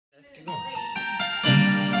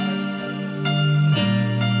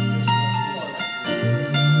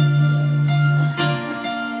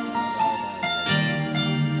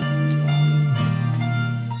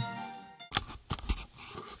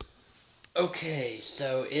Okay,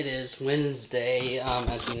 so it is Wednesday.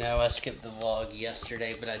 As you know, I skipped the vlog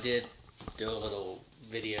yesterday, but I did do a little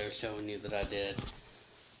video showing you that I did.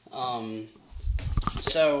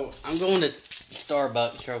 So I'm going to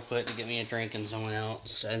Starbucks real quick to get me a drink and someone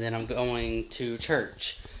else, and then I'm going to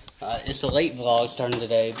church. It's a late vlog starting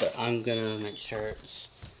today, but I'm gonna make sure it's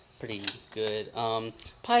pretty good.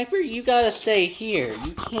 Piper, you gotta stay here.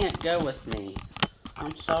 You can't go with me.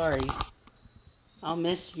 I'm sorry. I'll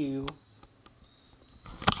miss you.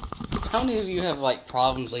 How many of you have, like,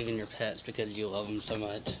 problems leaving your pets because you love them so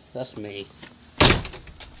much? That's me.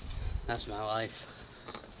 That's my life.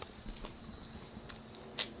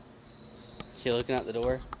 She looking out the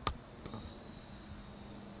door?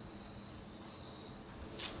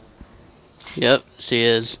 Yep, she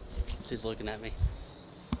is. She's looking at me.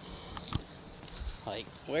 Like,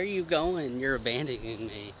 where are you going? You're abandoning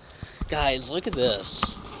me. Guys, look at this.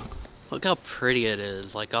 Look how pretty it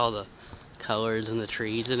is. Like, all the colors and the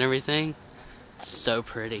trees and everything. So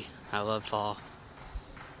pretty. I love fall.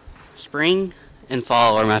 Spring and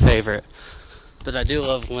fall are my favorite. But I do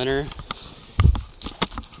love winter.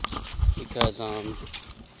 Because, I don't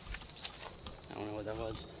know what that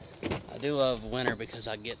was. I do love winter because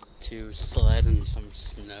I get to sled in some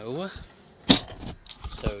snow.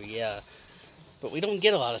 So, yeah. But we don't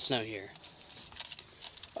get a lot of snow here.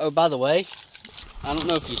 Oh, by the way, I don't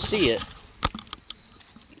know if you see it.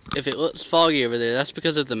 If it looks foggy over there, that's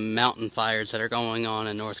because of the mountain fires that are going on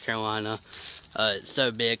in North Carolina. It's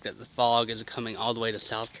so big that the fog is coming all the way to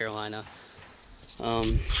South Carolina,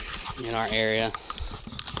 in our area.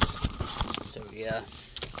 So, yeah.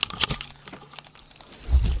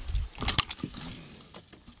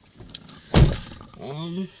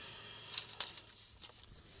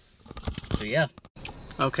 So, yeah.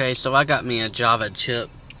 Okay, so I got me a Java chip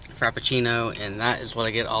Frappuccino, and that is what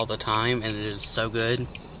I get all the time, and it is so good.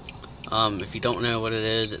 If you don't know what it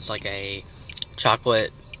is, it's like a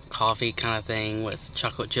chocolate coffee kind of thing with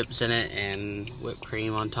chocolate chips in it and whipped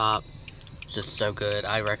cream on top. It's just so good.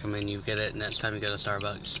 I recommend you get it next time you go to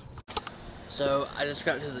Starbucks. So, I just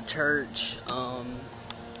got to the church.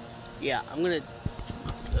 Yeah, I'm gonna...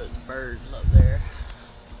 Those birds up there.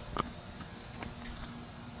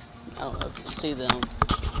 I don't know if you can see them.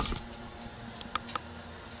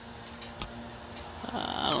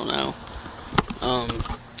 I don't know.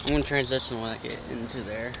 I'm gonna transition when I get into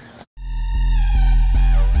there.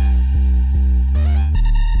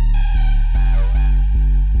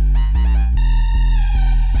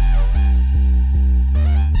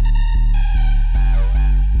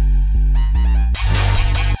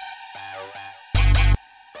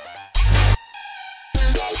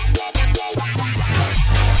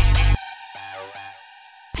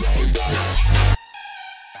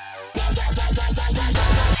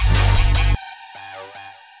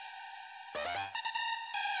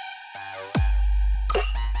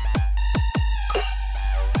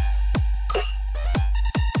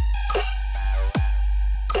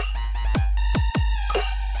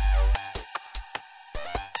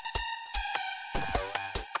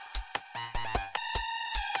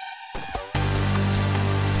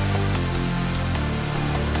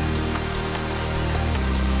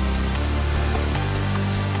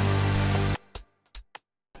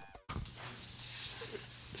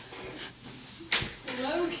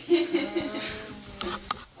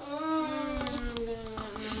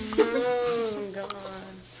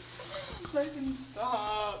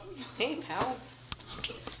 Stop. Hey, pal.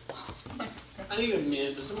 I need a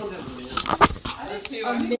mint. Does someone have a mint? I do too.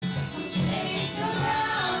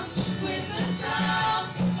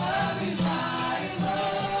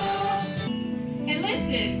 And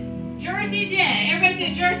listen, Jersey Day. Everybody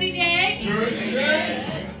say Jersey Day. Jersey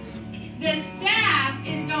Day. The staff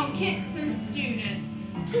is going to kick some students.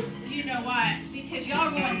 You know what? Because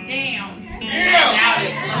y'all going down. Yeah.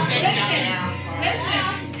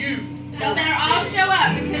 Listen. You. Y'all better all show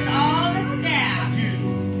up because all the staff,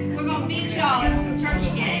 we're going to beat y'all in some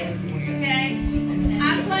turkey games. Okay?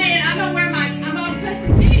 I'm going to put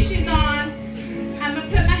some tennis shoes on. I'm going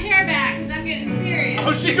to put my hair back because I'm getting serious.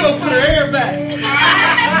 Oh, she gonna put her hair back.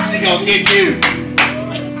 Alright? She gonna get you.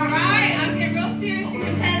 Alright? I'm getting real serious and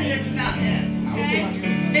competitive about this. Okay?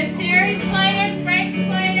 Miss Terry's playing, Frank's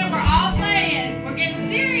playing, we're all playing. We're getting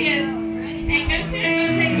serious. Ain't no student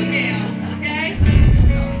gonna take you down. Okay?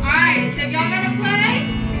 Alright, so y'all gonna play?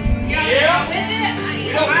 Y'all with it?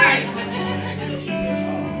 Alright.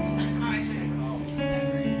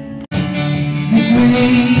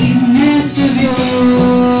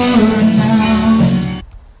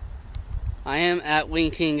 I am at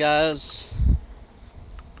Wing King, guys.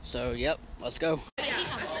 So, yep, let's go. I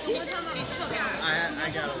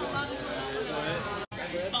got it.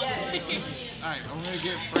 Alright, I'm gonna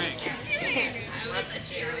get Frank. I was a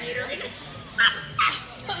cheerleader.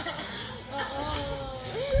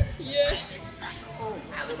 Yeah.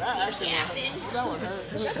 I was the captain. That one hurt.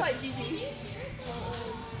 That's like Gigi.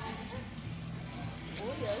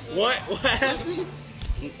 What? What happened?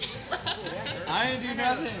 I didn't do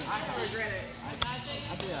nothing. I regret it.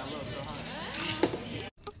 I did that look so hard.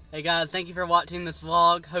 Hey guys, thank you for watching this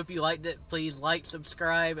vlog. Hope you liked it. Please like,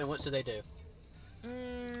 subscribe, and what should they do?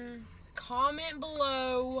 Comment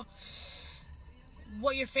below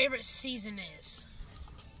what your favorite season is.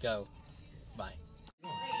 Go. Bye.